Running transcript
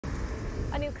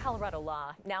A new Colorado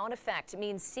law now in effect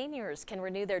means seniors can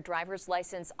renew their driver's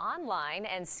license online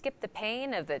and skip the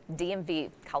pain of the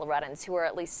DMV. Coloradans who are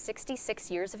at least 66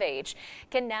 years of age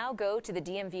can now go to the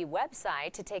DMV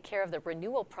website to take care of the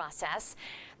renewal process.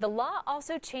 The law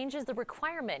also changes the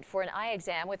requirement for an eye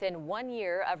exam within 1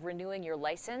 year of renewing your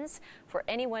license for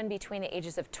anyone between the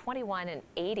ages of 21 and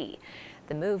 80.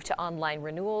 The move to online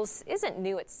renewals isn't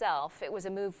new itself. It was a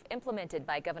move implemented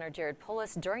by Governor Jared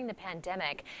Polis during the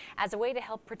pandemic as a way to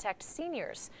help protect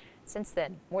seniors. Since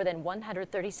then, more than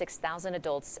 136,000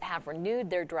 adults have renewed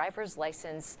their driver's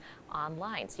license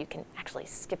online, so you can actually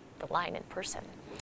skip the line in person.